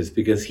to miss this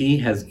because he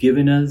has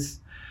given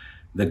us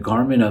the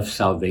garment of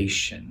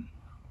salvation.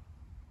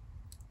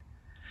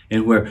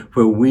 And where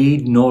we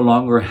no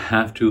longer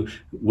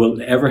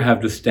will ever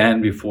have to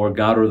stand before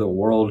God or the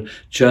world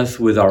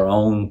just with our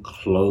own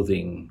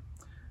clothing.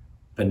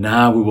 But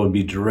now we will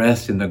be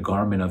dressed in the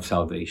garment of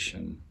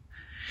salvation.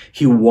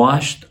 He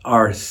washed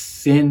our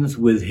sins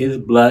with his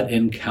blood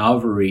in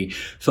Calvary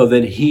so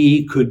that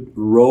he could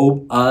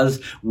robe us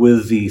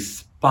with the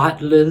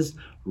spotless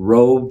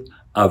robe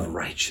of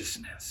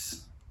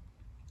righteousness.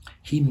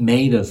 He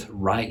made us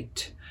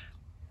right.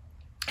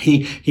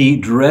 He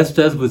dressed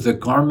us with the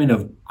garment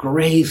of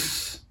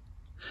grace.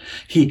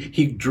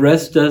 He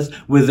dressed us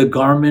with the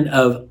garment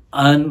of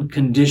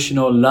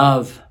unconditional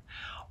love.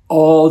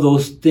 All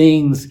those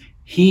things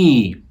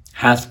he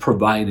has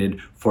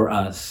provided for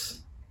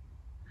us.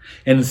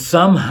 And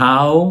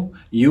somehow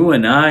you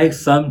and I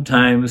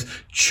sometimes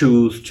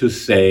choose to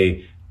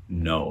say,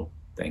 no,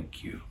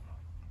 thank you.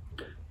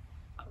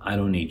 I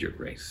don't need your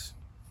grace.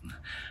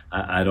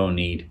 I don't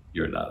need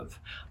your love.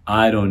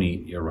 I don't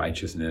need your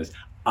righteousness.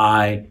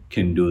 I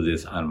can do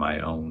this on my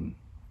own.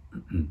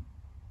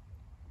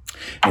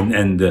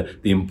 And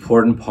the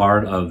important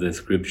part of the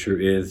scripture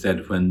is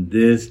that when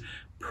this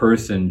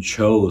person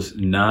chose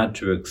not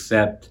to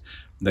accept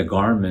the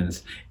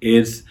garments,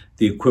 it's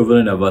the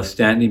equivalent of us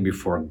standing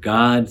before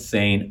God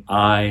saying,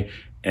 I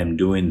am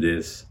doing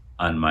this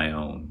on my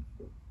own.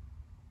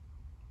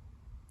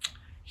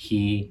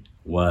 He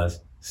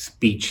was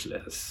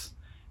speechless.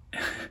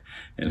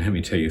 And let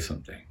me tell you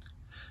something.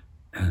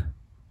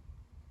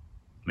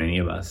 Many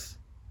of us,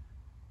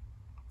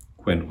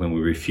 when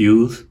we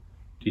refuse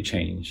to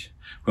change,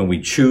 when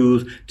we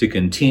choose to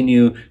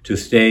continue to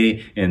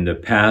stay in the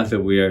path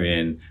that we are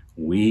in,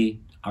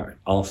 we are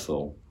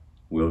also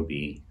will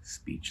be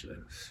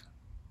speechless.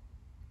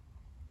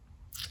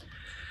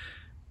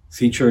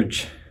 See,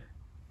 church,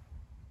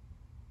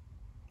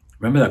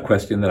 remember that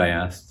question that I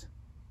asked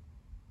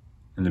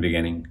in the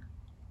beginning?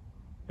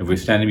 If we're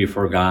standing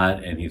before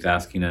God and he's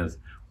asking us,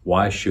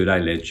 why should I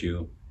let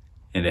you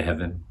into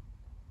heaven?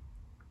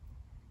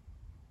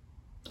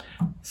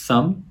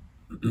 Some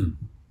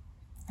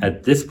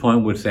at this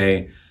point would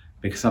say,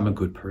 because I'm a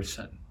good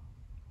person.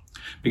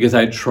 Because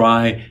I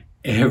try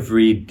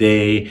every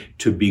day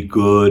to be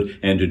good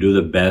and to do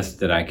the best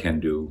that I can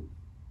do.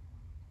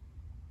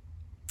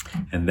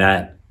 And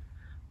that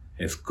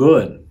is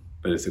good,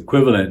 but it's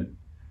equivalent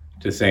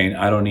to saying,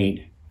 I don't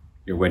need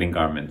your wedding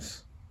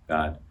garments,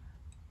 God.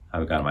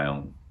 I've got my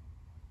own.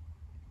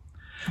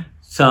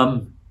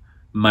 Some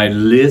might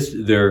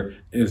list their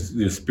is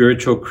the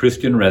spiritual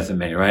Christian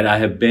resume, right? I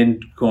have been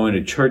going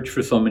to church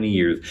for so many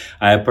years.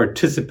 I have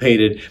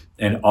participated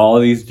in all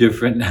these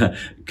different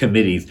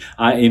committees.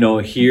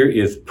 Here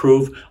is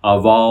proof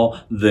of all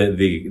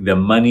the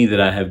money that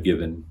I have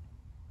given.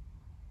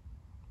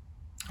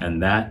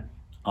 And that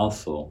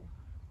also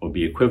will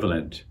be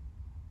equivalent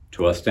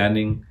to us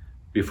standing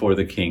before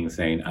the King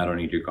saying, I don't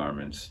need your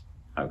garments.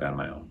 I've got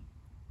my own.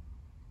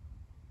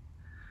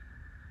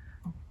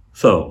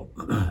 So,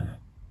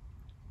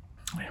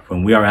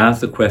 when we are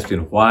asked the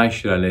question, why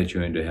should I let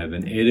you into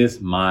heaven? It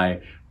is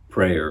my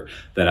prayer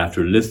that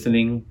after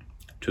listening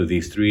to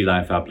these 3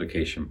 life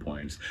application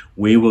points,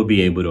 we will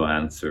be able to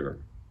answer,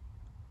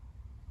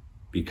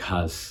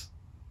 because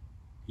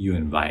you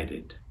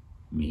invited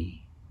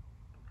me.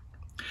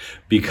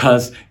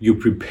 Because you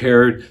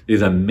prepared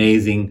this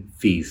amazing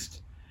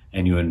feast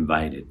and you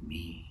invited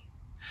me.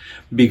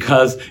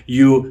 Because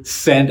you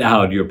sent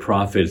out your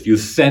prophets, you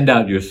sent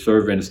out your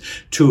servants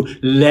to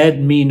let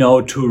me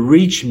know, to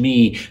reach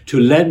me, to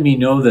let me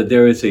know that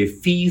there is a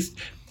feast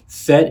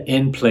set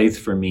in place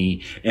for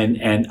me,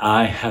 and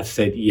I have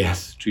said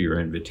yes to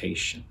your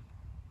invitation.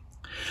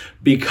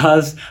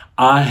 Because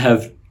I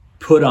have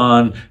put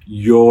on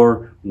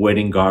your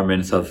wedding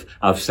garments of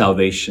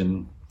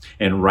salvation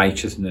and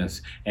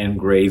righteousness and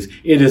grace.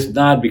 It is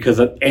not because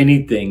of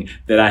anything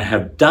that I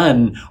have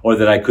done or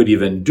that I could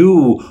even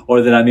do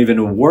or that I'm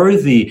even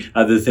worthy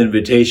of this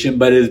invitation,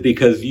 but it is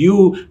because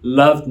you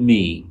loved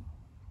me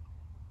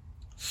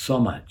so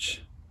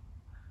much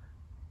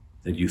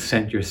that you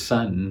sent your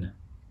Son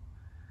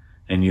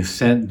and you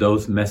sent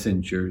those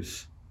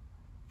messengers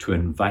to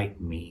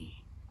invite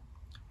me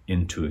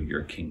into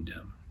your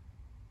kingdom.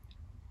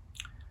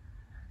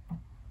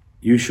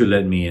 You should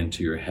let me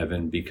into your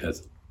heaven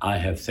because I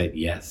have said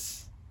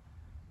yes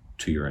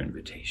to your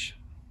invitation.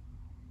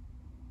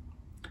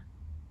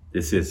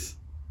 This is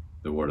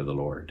the word of the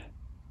Lord.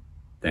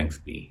 Thanks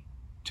be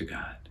to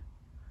God.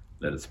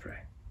 Let us pray.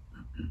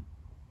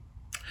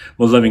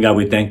 Most loving God,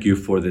 we thank you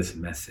for this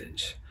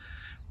message.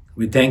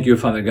 We thank you,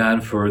 Father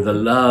God, for the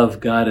love,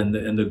 God, and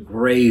the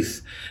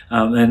grace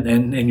and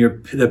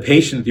the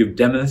patience you've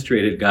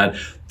demonstrated, God,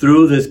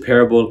 through this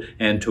parable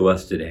and to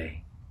us today.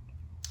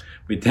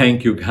 We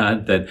thank you,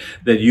 God, that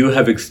you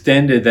have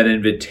extended that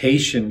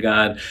invitation,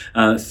 God,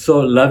 so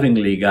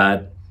lovingly,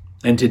 God.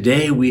 And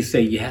today we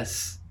say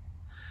yes.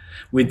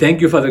 We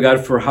thank you, Father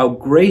God, for how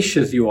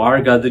gracious you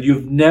are, God, that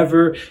you've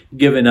never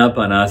given up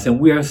on us. And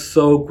we are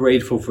so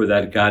grateful for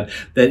that, God,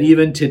 that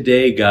even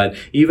today, God,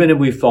 even if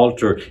we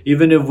falter,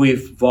 even if we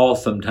fall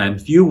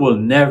sometimes, you will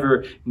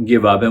never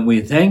give up. And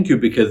we thank you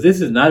because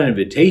this is not an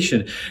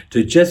invitation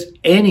to just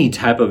any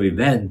type of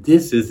event.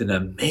 This is an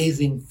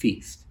amazing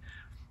feast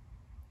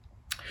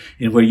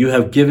in where you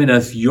have given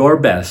us your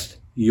best,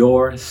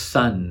 your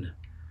Son,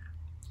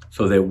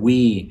 so that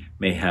we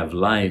may have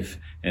life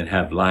and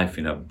have life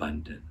in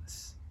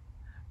abundance.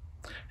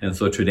 And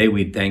so today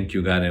we thank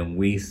you, God, and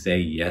we say,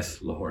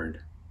 yes,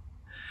 Lord.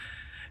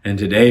 And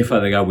today,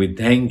 Father God, we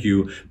thank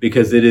you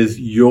because it is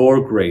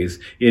your grace.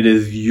 It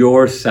is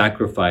your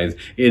sacrifice.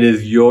 It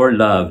is your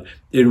love.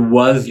 It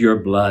was your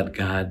blood,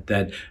 God,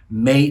 that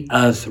made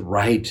us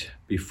right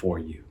before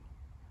you.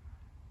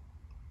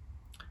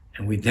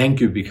 And we thank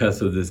you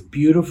because of this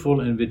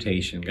beautiful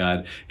invitation,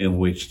 God, in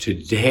which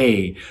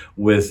today,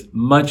 with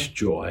much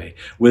joy,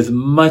 with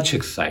much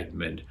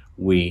excitement,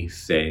 we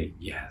say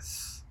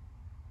yes.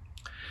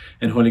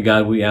 And Holy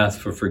God, we ask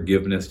for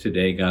forgiveness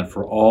today, God,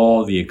 for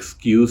all the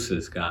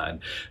excuses, God,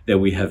 that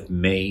we have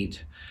made.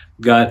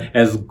 God,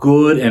 as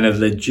good and as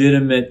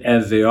legitimate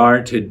as they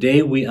are,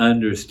 today we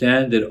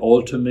understand that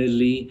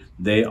ultimately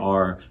they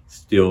are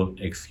still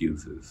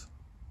excuses.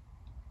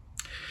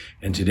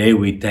 And today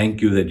we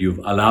thank you that you've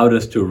allowed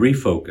us to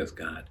refocus,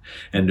 God,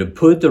 and to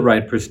put the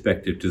right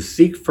perspective, to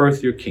seek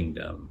first your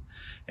kingdom,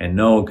 and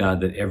know, God,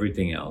 that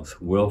everything else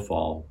will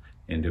fall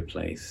into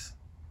place.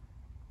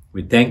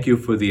 We thank you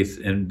for this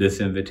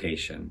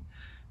invitation,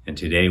 and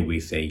today we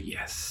say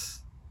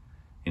yes.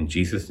 In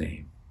Jesus'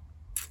 name,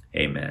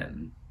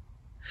 amen.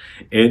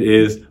 It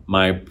is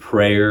my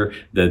prayer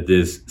that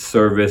this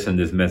service and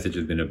this message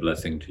has been a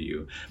blessing to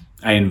you.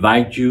 I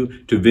invite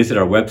you to visit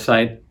our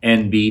website,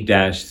 nb-ccc.org,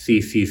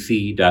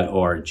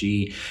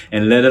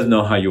 and let us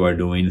know how you are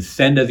doing.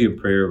 Send us your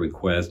prayer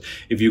request.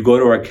 If you go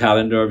to our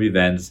calendar of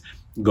events,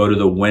 go to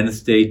the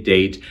Wednesday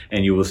date,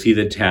 and you will see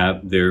the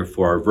tab there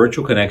for our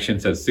virtual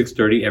connections at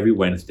 6:30 every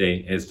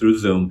Wednesday. It's through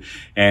Zoom,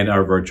 and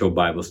our virtual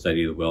Bible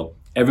study as well.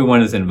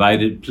 Everyone is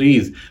invited.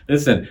 Please,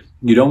 listen,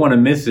 you don't want to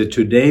miss it.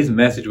 Today's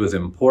message was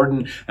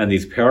important, and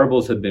these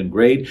parables have been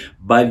great,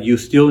 but you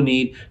still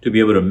need to be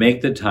able to make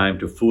the time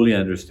to fully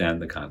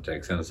understand the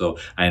context. And so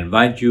I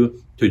invite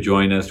you to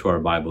join us to our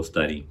Bible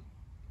study.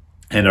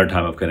 and our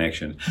time of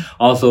connection.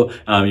 Also,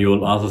 you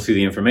will also see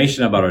the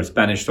information about our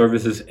Spanish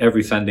services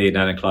every Sunday at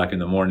 9 o'clock in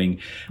the morning,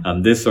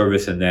 this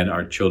service, and then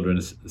our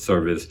children's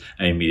service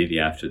immediately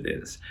after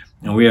this.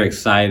 And we are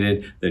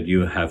excited that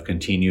you have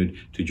continued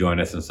to join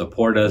us and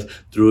support us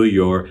through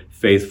your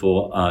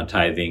faithful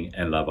tithing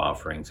and love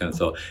offerings. And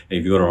so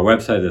if you go to our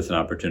website, there's an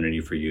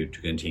opportunity for you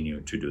to continue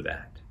to do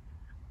that.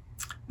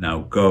 Now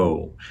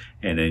go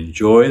and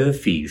enjoy the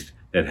feast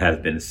that has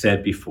been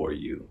set before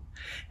you.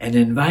 And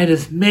invite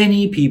as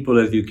many people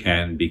as you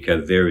can,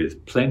 because there is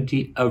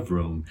plenty of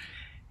room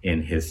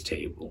in his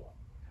table.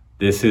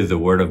 This is the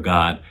word of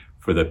God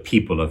for the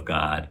people of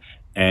God,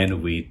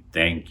 and we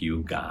thank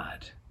you,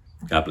 God.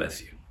 God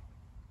bless you.